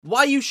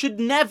Why you should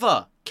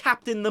never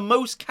captain the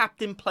most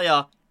captain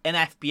player in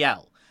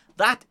FPL.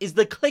 That is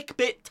the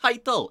clickbait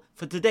title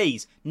for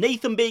today's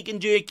Nathan Bacon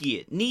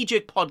Jerky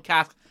knee-jerk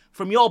podcast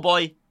from your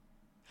boy,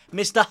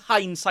 Mr.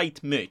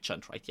 Hindsight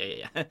Merchant. Right,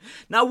 yeah.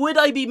 Now, would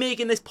I be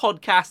making this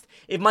podcast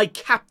if my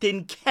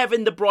captain,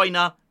 Kevin De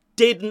Bruyne,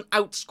 didn't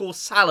outscore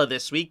Salah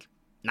this week?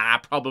 Nah,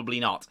 probably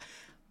not.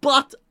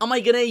 But am I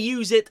going to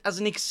use it as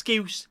an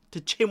excuse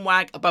to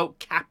chinwag about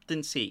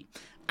captaincy?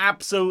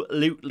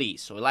 Absolutely.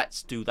 So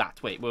let's do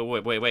that. Wait.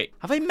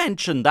 Have I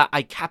mentioned that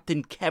I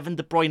captained Kevin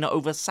De Bruyne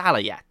over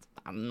Salah yet?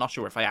 I'm not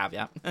sure if I have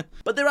yet.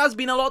 But there has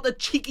been a lot of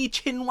cheeky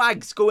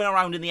chinwags going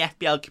around in the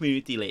FPL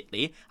community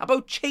lately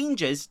about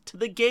changes to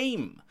the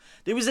game.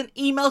 There was an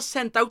email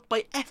sent out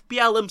by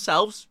FPL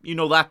themselves. You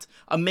know, that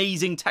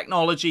amazing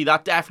technology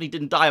that definitely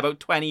didn't die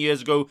about 20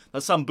 years ago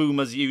that some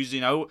boomers use,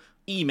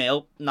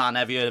 email,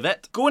 never heard of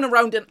it, going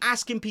around and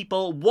asking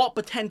people what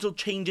potential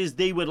changes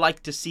they would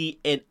like to see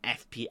in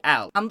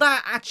FPL. And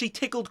that actually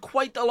tickled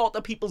quite a lot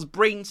of people's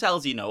brain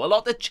cells, a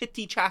lot of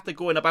chitty chatter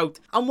going about.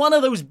 And one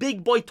of those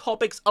big boy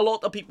topics a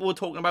lot of people were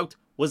talking about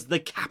was the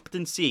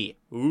captaincy.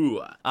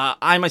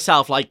 I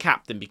myself like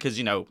captain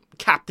because,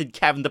 captain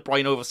Kevin De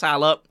Bruyne over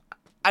Salah.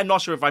 I'm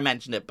not sure if I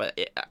mentioned it, but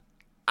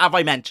have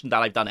I mentioned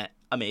that I've done it?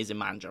 Amazing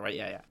manager, right?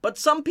 Yeah. But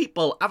some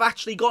people have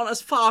actually gone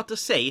as far to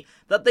say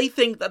that they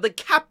think that the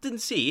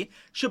captaincy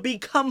should be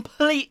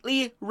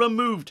completely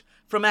removed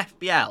from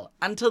FPL.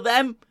 And to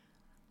them,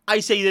 I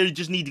say they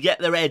just need to get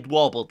their head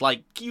wobbled.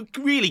 Like, you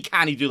really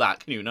can't do that,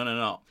 can you?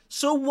 No.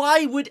 So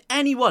why would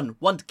anyone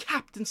want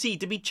captaincy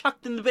to be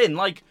chucked in the bin?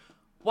 Like,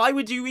 why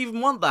would you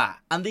even want that?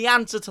 And the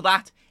answer to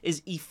that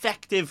is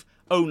effective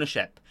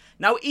ownership.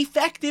 Now,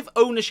 effective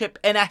ownership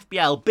in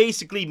FPL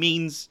basically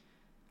means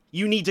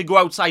you need to go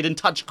outside and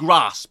touch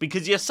grass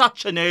because you're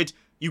such a nerd,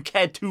 you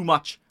care too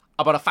much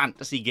about a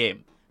fantasy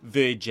game.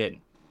 Virgin.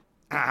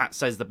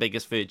 Says the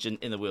biggest virgin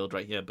in the world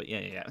right here, but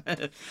yeah.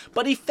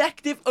 But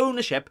effective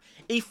ownership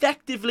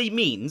effectively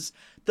means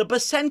the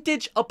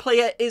percentage a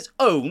player is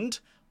owned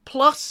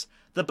plus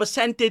the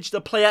percentage the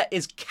player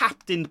is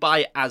captained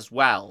by as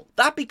well.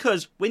 That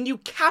because when you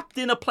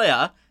captain a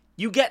player,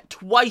 you get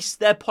twice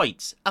their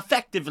points,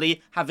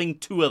 effectively having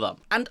two of them.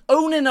 And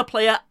owning a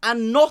player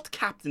and not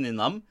captaining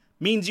them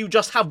means you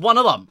just have one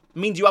of them. It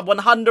means you have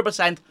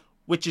 100%,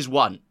 which is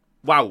one.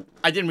 Wow,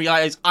 I didn't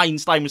realize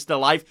Einstein was still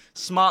alive.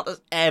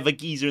 Smartest ever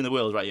geezer in the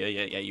world, right?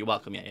 Yeah, you're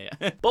welcome,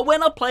 yeah. But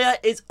when a player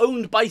is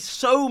owned by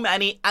so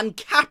many and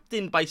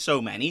captained by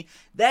so many,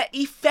 their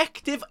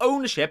effective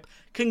ownership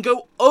can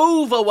go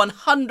over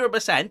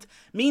 100%,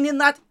 meaning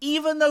that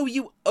even though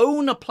you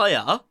own a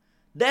player,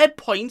 their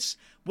points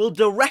will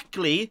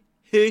directly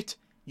hurt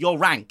your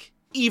rank,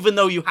 even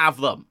though you have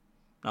them.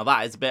 Now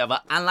that is a bit of an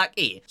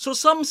unlucky. So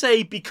some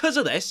say because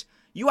of this,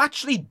 you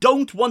actually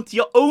don't want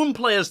your own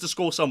players to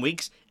score some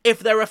weeks if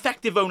their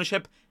effective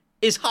ownership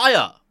is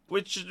higher,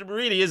 which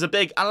really is a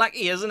big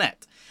unlucky, isn't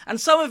it? And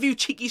some of you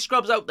cheeky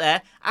scrubs out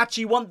there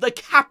actually want the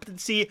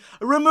captaincy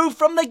removed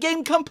from the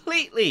game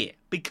completely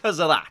because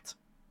of that.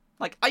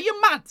 Like, are you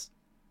mad?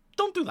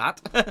 Don't do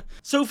that.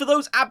 So for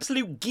those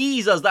absolute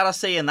geezers that are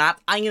saying that,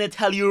 I'm going to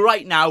tell you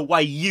right now why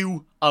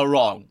you are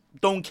wrong.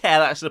 Don't care,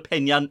 that's an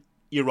opinion.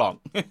 You're wrong.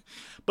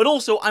 But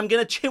also, I'm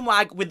going to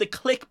chinwag with the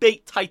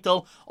clickbait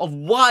title of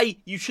why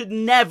you should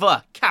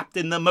never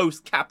captain the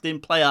most captain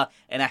player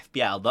in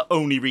FPL. The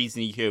only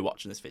reason you're here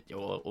watching this video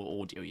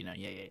or audio,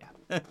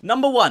 yeah.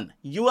 Number one,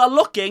 you are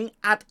looking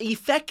at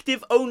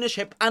effective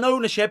ownership and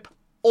ownership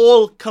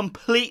all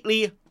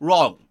completely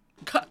wrong.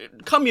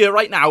 Come here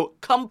right now.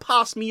 Come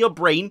past me your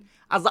brain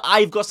as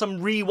I've got some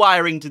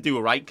rewiring to do,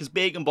 right? Because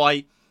Bacon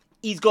Boy,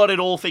 he's got it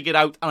all figured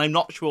out and I'm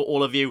not sure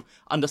all of you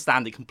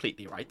understand it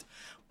completely, right?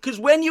 Because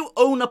when you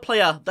own a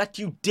player that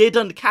you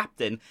didn't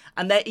captain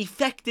and their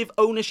effective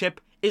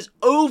ownership is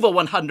over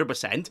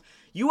 100%,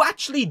 you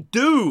actually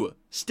do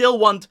still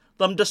want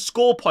them to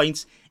score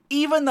points,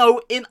 even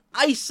though in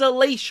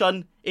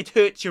isolation it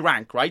hurts your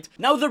rank, right?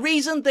 Now, the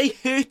reason they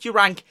hurt your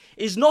rank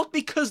is not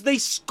because they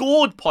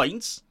scored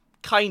points,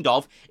 kind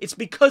of, it's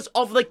because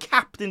of the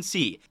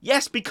captaincy.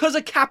 Yes, because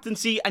of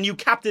captaincy and you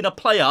captain a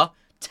player,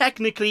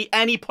 technically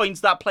any points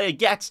that player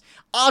gets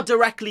are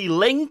directly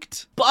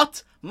linked,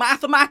 but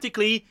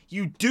mathematically,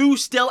 you do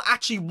still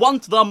actually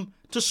want them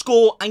to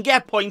score and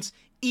get points,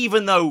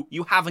 even though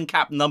you haven't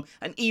captained them,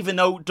 and even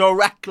though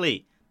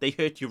directly they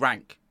hurt your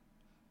rank.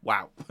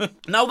 Wow.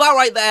 Now that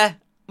right there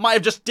might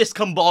have just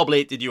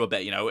discombobulated you a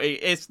bit,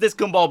 It's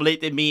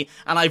discombobulated me,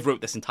 and I've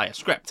wrote this entire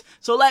script.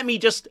 So let me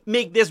just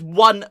make this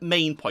one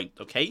main point,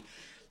 okay?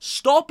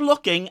 Stop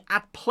looking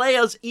at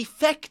players'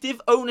 effective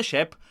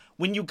ownership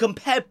when you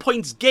compare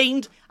points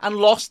gained and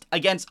lost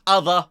against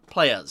other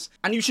players.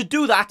 And you should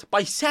do that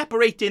by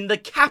separating the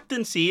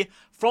captaincy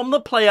from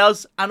the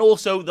players and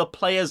also the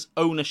players'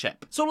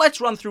 ownership. So let's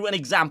run through an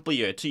example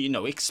here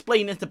to,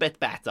 explain it a bit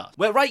better.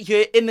 Where right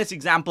here in this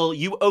example,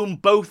 you own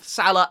both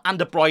Salah and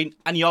De Bruyne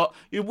and you're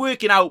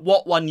working out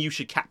what one you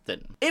should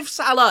captain. If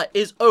Salah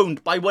is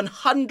owned by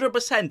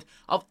 100%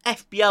 of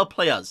FPL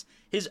players,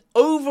 his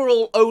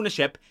overall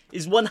ownership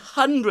is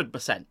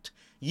 100%.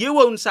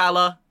 You own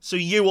Salah, so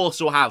you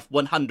also have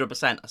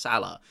 100% of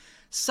Salah.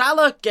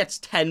 Salah gets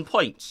 10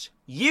 points.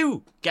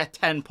 You get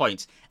 10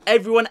 points.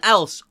 Everyone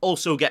else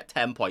also get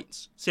 10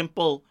 points.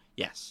 Simple,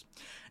 yes.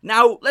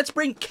 Now, let's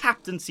bring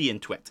captaincy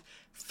into it.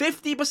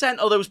 50%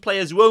 of those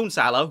players who own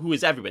Salah, who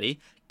is everybody,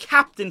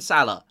 captain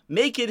Salah,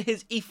 making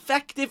his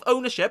effective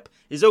ownership,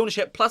 his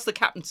ownership plus the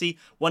captaincy,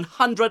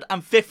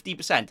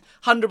 150%.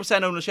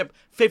 100% ownership,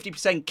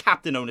 50%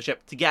 captain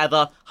ownership,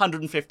 together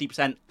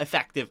 150%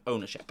 effective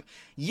ownership.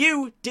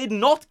 You did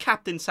not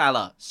captain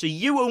Salah, so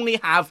you only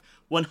have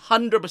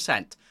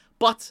 100%.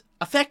 But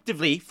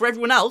effectively, for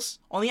everyone else,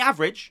 on the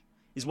average,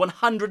 is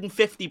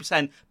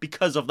 150%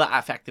 because of that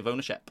effective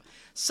ownership.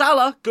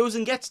 Salah goes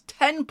and gets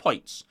 10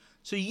 points.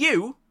 So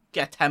you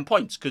get 10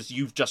 points because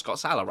you've just got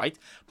Salah, right?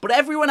 But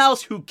everyone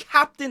else who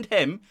captained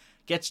him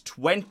gets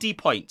 20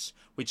 points,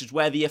 which is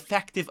where the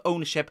effective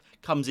ownership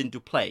comes into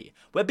play.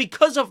 Where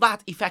because of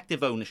that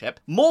effective ownership,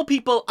 more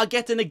people are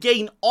getting a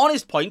gain on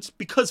his points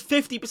because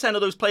 50%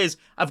 of those players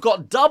have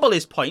got double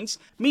his points,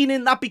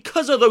 meaning that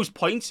because of those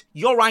points,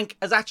 your rank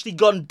has actually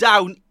gone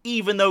down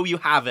even though you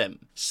have him.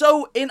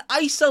 So in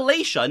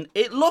isolation,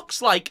 it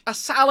looks like a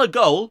Salah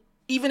goal,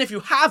 even if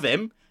you have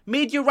him,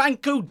 made your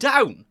rank go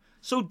down.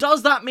 So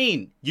does that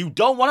mean you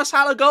don't want a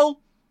Salah goal?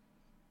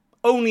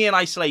 Only in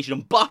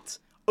isolation, but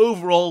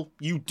overall,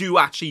 you do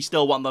actually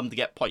still want them to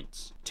get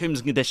points. Terms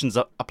and conditions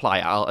apply,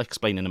 I'll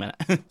explain in a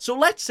minute. So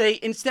let's say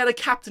instead of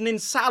captaining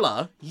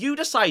Salah, you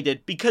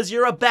decided because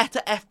you're a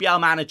better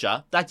FPL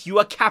manager that you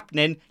are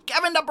captaining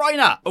Kevin De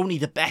Bruyne. Only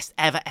the best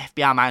ever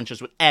FPL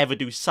managers would ever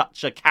do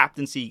such a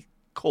captaincy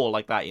call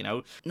like that, you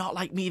know. Not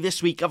like me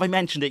this week. Have I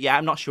mentioned it yet?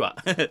 I'm not sure.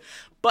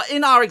 But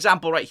in our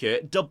example right here,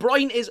 De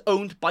Bruyne is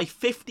owned by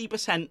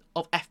 50%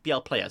 of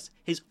FPL players.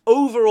 His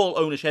overall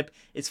ownership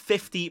is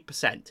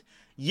 50%.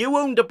 You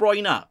own De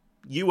Bruyne.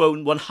 You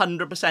own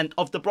 100%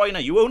 of De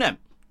Bruyne. You own him.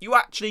 You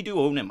actually do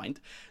own him, mind.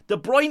 De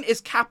Bruyne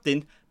is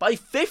captained by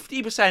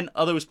 50%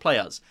 of those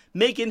players,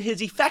 making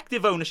his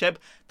effective ownership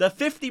the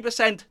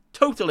 50%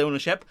 total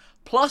ownership,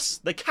 plus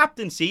the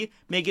captaincy,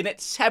 making it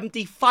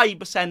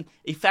 75%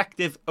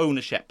 effective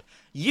ownership.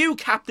 You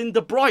captain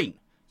De Bruyne.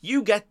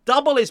 You get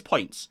double his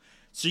points.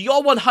 So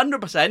your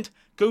 100%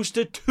 goes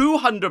to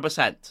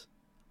 200%.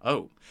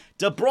 Oh.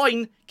 De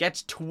Bruyne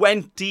gets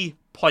 20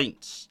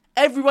 points.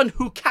 Everyone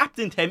who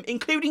captained him,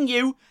 including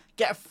you,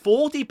 get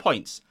 40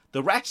 points.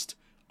 The rest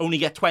only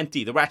get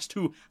 20. The rest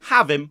who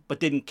have him but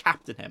didn't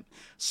captain him.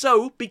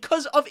 So,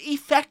 because of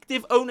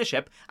effective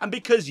ownership and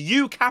because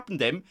you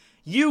captained him,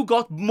 you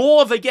got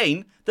more of a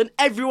gain than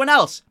everyone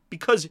else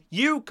because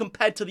you,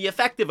 compared to the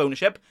effective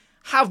ownership,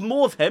 have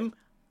more of him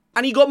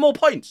and he got more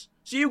points.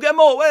 So you get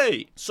more,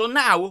 way. So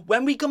now,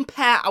 when we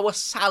compare our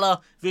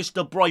Salah versus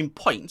De Bruyne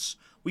points,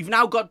 we've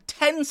now got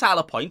 10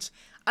 Salah points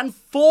and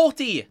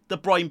 40 De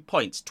Bruyne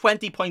points.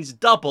 20 points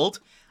doubled,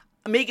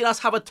 making us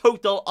have a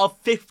total of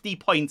 50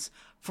 points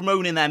from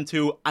owning them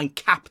two and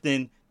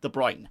captain De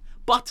Bruyne.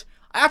 But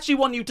I actually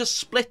want you to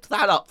split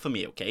that up for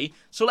me, okay?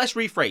 So let's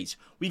rephrase.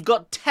 We've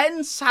got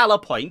 10 Salah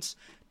points,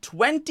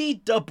 20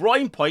 De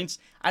Bruyne points,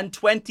 and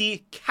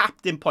 20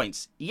 captain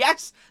points.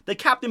 Yes, the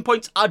captain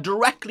points are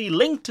directly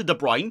linked to De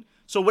Bruyne,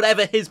 so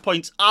whatever his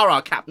points are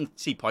our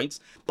captaincy points.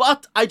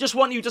 But I just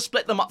want you to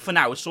split them up for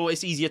now so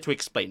it's easier to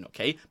explain,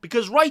 okay?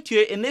 Because right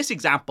here in this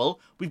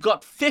example, we've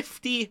got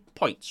 50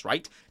 points,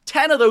 right?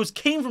 10 of those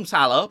came from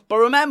Salah, but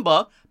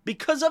remember,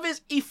 because of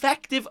his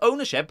effective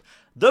ownership,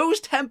 those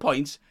 10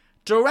 points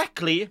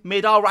directly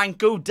made our rank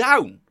go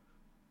down.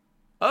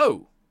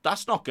 Oh,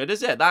 that's not good,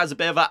 is it? That is a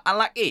bit of an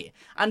unlucky.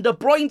 And De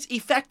Bruyne's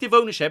effective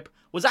ownership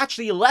was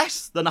actually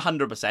less than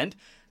 100%.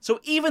 So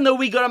even though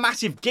we got a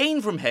massive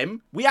gain from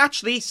him, we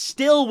actually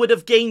still would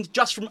have gained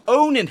just from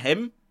owning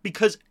him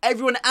because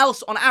everyone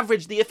else, on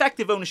average, the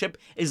effective ownership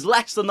is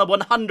less than the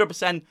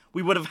 100%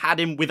 we would have had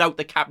him without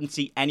the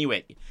captaincy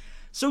anyway.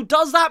 So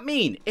does that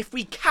mean if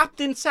we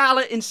captain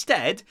Salah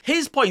instead,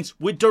 his points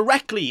would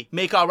directly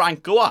make our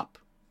rank go up?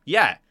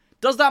 Yeah.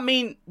 Does that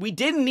mean we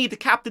didn't need to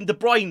captain De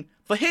Bruyne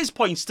for his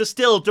points to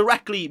still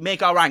directly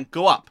make our rank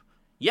go up?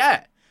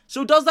 Yeah.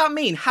 So does that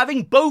mean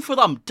having both of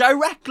them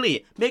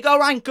directly make our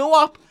rank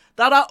go up,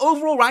 that our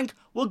overall rank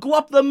will go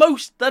up the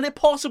most that it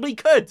possibly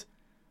could?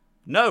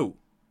 No.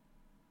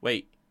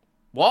 Wait.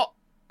 What?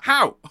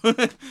 How?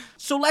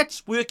 So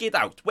let's work it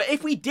out. Where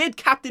if we did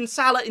captain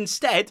Salah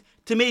instead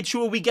to make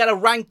sure we get a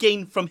rank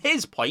gain from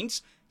his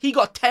points, he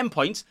got 10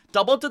 points,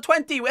 doubled to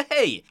 20,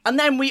 hey! And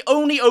then we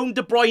only own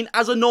De Bruyne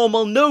as a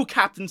normal no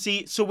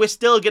captaincy, so we're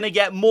still going to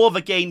get more of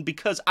a gain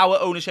because our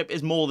ownership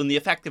is more than the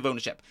effective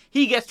ownership.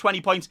 He gets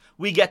 20 points,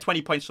 we get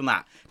 20 points from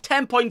that.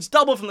 10 points,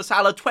 double from the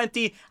Salah,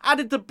 20,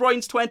 added De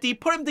Bruyne's 20,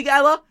 put them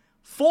together,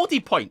 40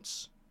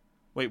 points.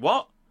 Wait,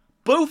 what?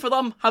 Both of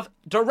them have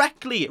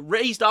directly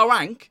raised our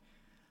rank,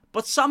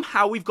 but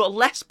somehow we've got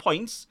less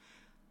points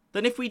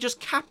than if we just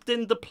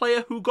captained the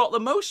player who got the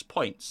most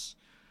points.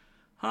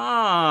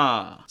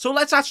 So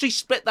let's actually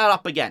split that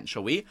up again,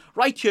 shall we?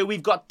 Right here,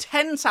 we've got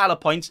 10 Salah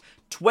points,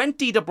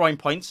 20 De Bruyne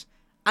points,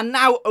 and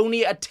now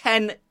only a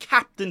 10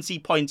 captaincy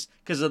points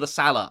because of the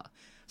Salah.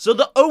 So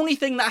the only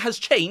thing that has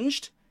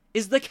changed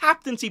is the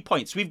captaincy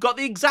points. We've got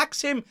the exact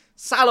same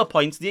Salah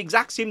points, the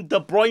exact same De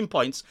Bruyne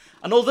points,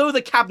 and although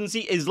the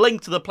captaincy is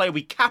linked to the player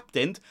we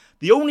captained,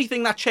 the only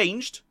thing that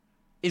changed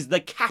is the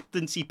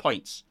captaincy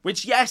points,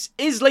 which yes,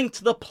 is linked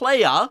to the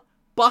player,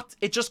 but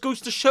it just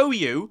goes to show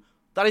you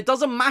that it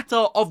doesn't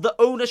matter of the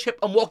ownership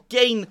and what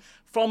gain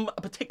from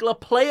a particular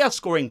player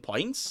scoring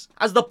points,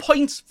 as the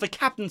points for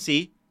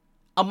captaincy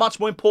are much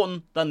more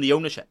important than the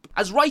ownership.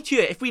 As right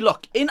here, if we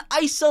look, in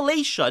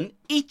isolation,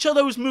 each of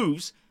those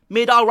moves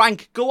made our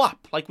rank go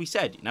up, like we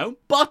said, you know?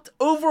 But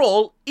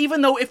overall,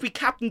 even though if we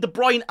captained De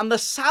Bruyne and the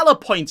Salah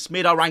points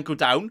made our rank go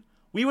down,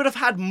 we would have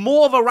had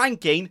more of a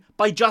rank gain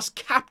by just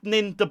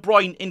captaining De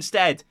Bruyne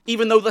instead,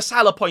 even though the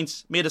Salah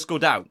points made us go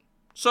down.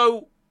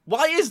 So,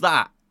 why is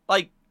that?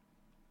 Like,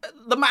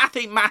 the math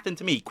ain't mathin'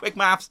 to me. Quick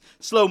maths,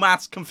 slow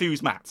maths,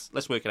 confused maths.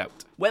 Let's work it out.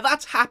 Well,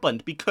 that's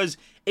happened because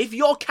if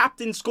your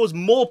captain scores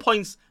more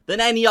points than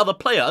any other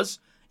players,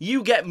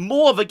 you get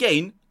more of a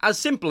gain as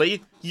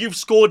simply you've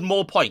scored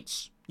more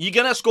points. You're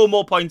going to score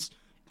more points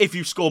if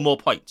you score more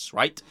points,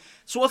 right?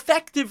 So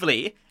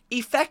effectively,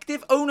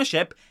 effective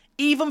ownership,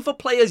 even for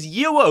players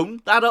you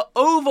own that are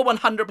over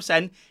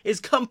 100%, is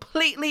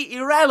completely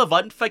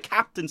irrelevant for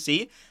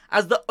captaincy,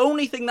 as the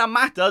only thing that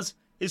matters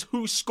is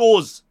who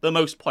scores the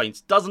most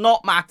points. Does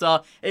not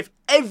matter if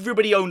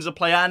everybody owns a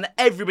player and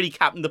everybody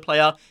captained the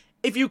player.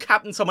 If you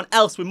captain someone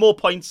else with more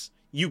points,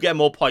 you get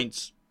more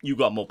points. You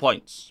got more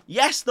points.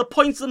 Yes, the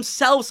points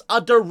themselves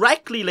are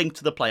directly linked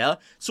to the player.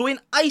 So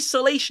in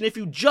isolation, if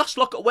you just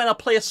look at when a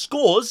player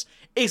scores,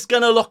 it's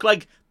going to look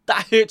like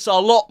that hurts a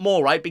lot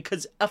more, right?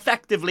 Because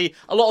effectively,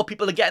 a lot of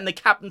people are getting the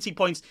captaincy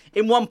points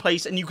in one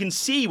place and you can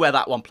see where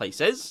that one place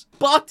is.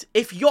 But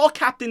if your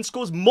captain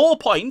scores more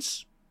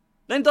points,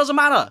 then it doesn't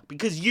matter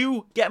because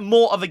you get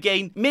more of a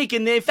gain,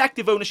 making the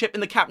effective ownership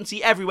in the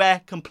captaincy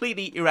everywhere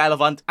completely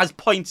irrelevant, as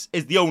points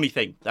is the only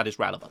thing that is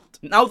relevant.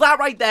 Now that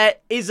right there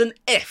is an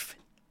if.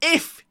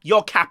 If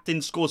your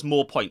captain scores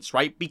more points,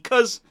 right?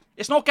 Because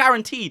it's not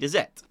guaranteed, is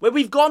it? Where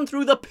we've gone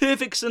through the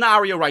perfect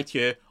scenario right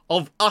here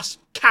of us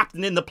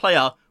captaining the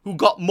player who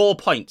got more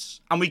points,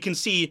 and we can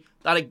see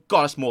that it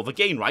got us more of a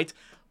gain, right?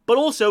 But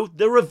also,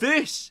 the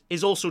reverse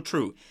is also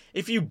true.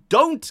 If you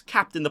don't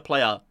captain the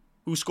player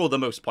who scored the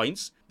most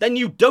points, then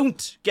you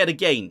don't get a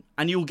gain,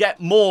 and you'll get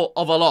more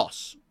of a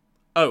loss.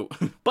 Oh,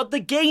 but the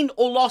gain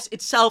or loss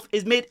itself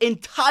is made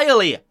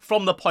entirely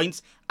from the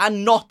points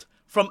and not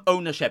from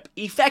ownership.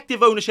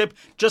 Effective ownership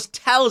just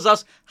tells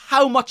us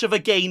how much of a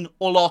gain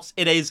or loss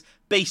it is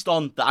based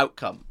on the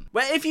outcome.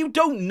 Where if you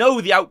don't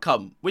know the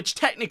outcome, which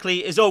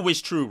technically is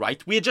always true,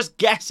 right? We are just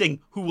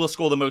guessing who will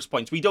score the most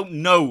points. We don't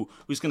know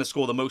who's going to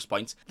score the most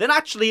points. Then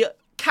actually,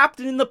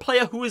 captaining the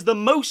player who is the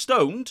most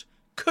owned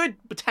could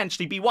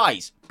potentially be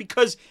wise.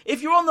 Because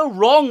if you're on the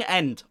wrong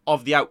end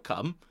of the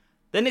outcome,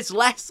 then it's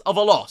less of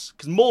a loss,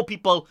 because more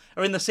people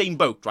are in the same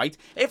boat, right?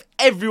 If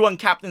everyone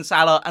captained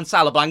Salah and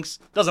Salah blanks,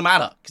 doesn't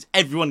matter, because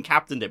everyone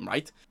captained him,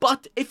 right?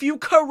 But if you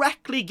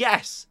correctly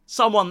guess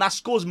someone that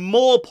scores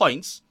more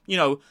points, you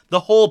know,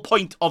 the whole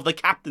point of the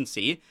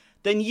captaincy,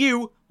 then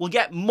you will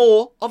get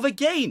more of a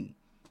gain.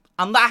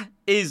 And that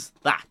is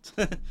that.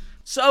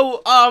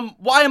 So,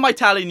 why am I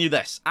telling you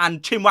this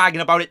and chinwagging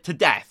about it to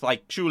death?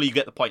 Like, surely you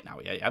get the point now,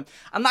 yeah?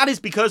 And that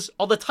is because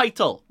of the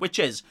title, which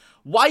is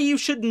why you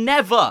should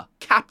never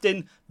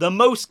captain the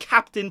most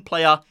captained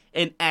player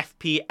in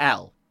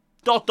FPL. ...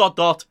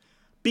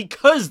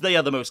 Because they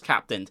are the most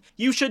captained.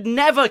 You should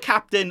never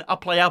captain a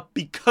player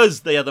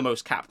because they are the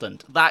most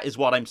captained. That is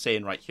what I'm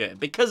saying right here.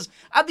 Because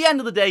at the end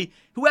of the day,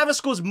 whoever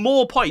scores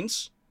more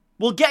points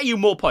will get you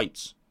more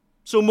points.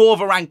 So more of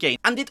a rank gain.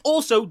 And it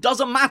also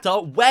doesn't matter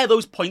where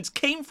those points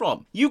came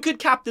from. You could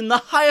captain the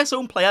highest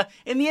owned player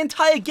in the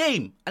entire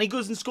game and he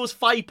goes and scores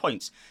 5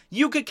 points.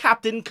 You could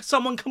captain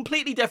someone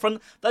completely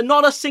different that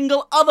not a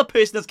single other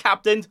person has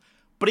captained,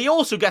 but he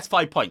also gets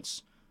 5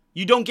 points.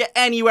 You don't get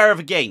anywhere of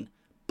a gain.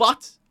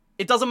 But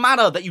it doesn't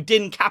matter that you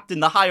didn't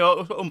captain the higher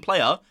owned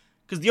player,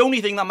 because the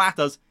only thing that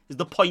matters is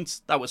the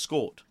points that were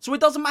scored. So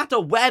it doesn't matter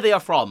where they are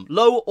from,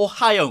 low or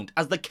high owned,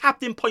 as the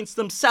captain points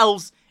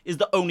themselves is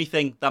the only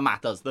thing that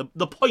matters.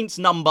 The points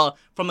number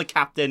from the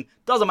captain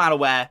doesn't matter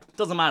where,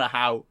 doesn't matter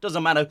how,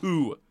 doesn't matter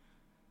who.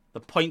 The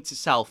points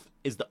itself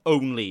is the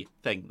only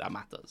thing that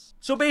matters.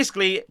 So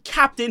basically,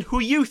 captain who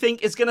you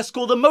think is going to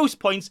score the most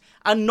points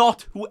and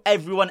not who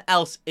everyone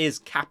else is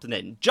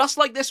captaining. Just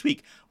like this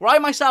week, where I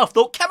myself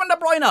thought Kevin De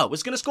Bruyne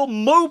was going to score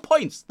more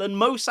points than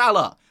Mo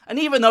Salah. And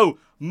even though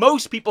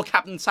most people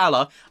captained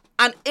Salah,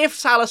 and if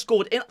Salah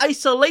scored in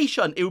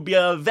isolation, it would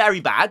be very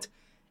bad.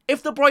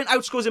 If De Bruyne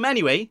outscores him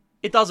anyway,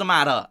 it doesn't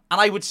matter. And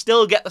I would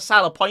still get the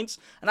Salah points.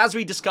 And as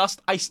we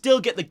discussed, I still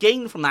get the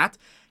gain from that.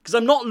 Because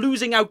I'm not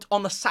losing out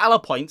on the Salah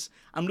points.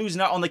 I'm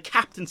losing out on the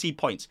captaincy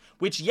points.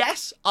 Which,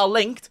 yes, are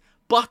linked.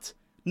 But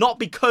not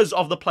because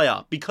of the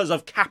player. Because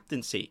of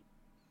captaincy.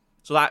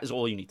 So that is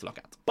all you need to look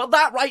at. But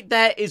that right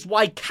there is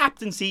why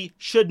captaincy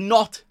should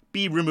not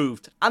be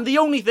removed. And the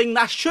only thing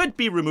that should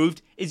be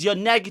removed is your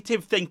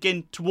negative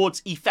thinking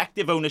towards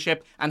effective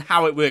ownership and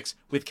how it works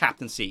with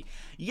captaincy.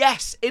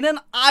 Yes, in an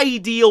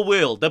ideal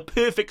world, the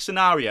perfect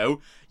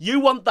scenario, you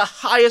want the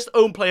highest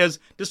owned players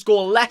to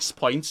score less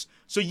points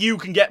so you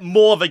can get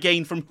more of a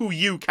gain from who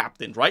you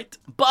captained, right?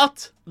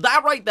 But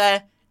that right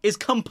there is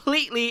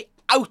completely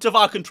out of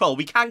our control.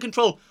 We can't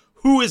control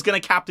who is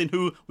going to captain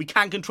who. We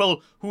can't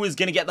control who is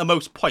going to get the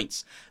most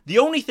points. The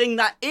only thing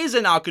that is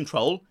in our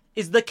control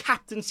is the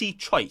captaincy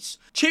choice.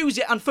 Choose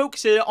it and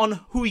focus it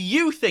on who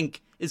you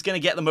think is going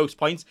to get the most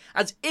points,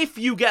 as if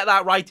you get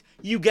that right,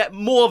 you get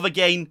more of a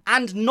gain,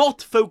 and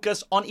not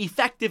focus on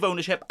effective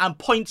ownership and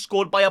points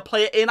scored by a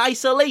player in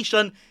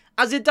isolation,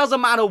 as it doesn't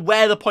matter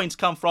where the points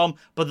come from,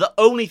 but the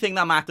only thing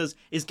that matters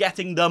is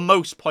getting the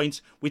most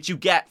points, which you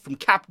get from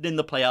captaining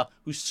the player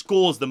who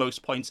scores the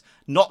most points,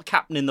 not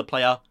captaining the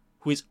player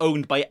who is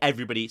owned by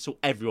everybody, so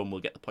everyone will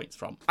get the points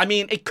from. I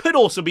mean, it could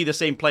also be the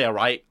same player,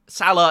 right?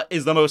 Salah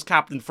is the most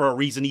captain for a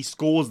reason. He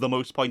scores the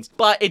most points,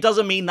 but it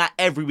doesn't mean that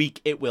every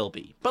week it will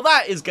be. But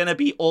that is going to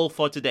be all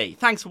for today.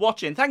 Thanks for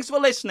watching. Thanks for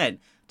listening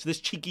to this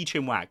cheeky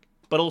chinwag.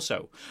 But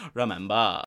also, remember,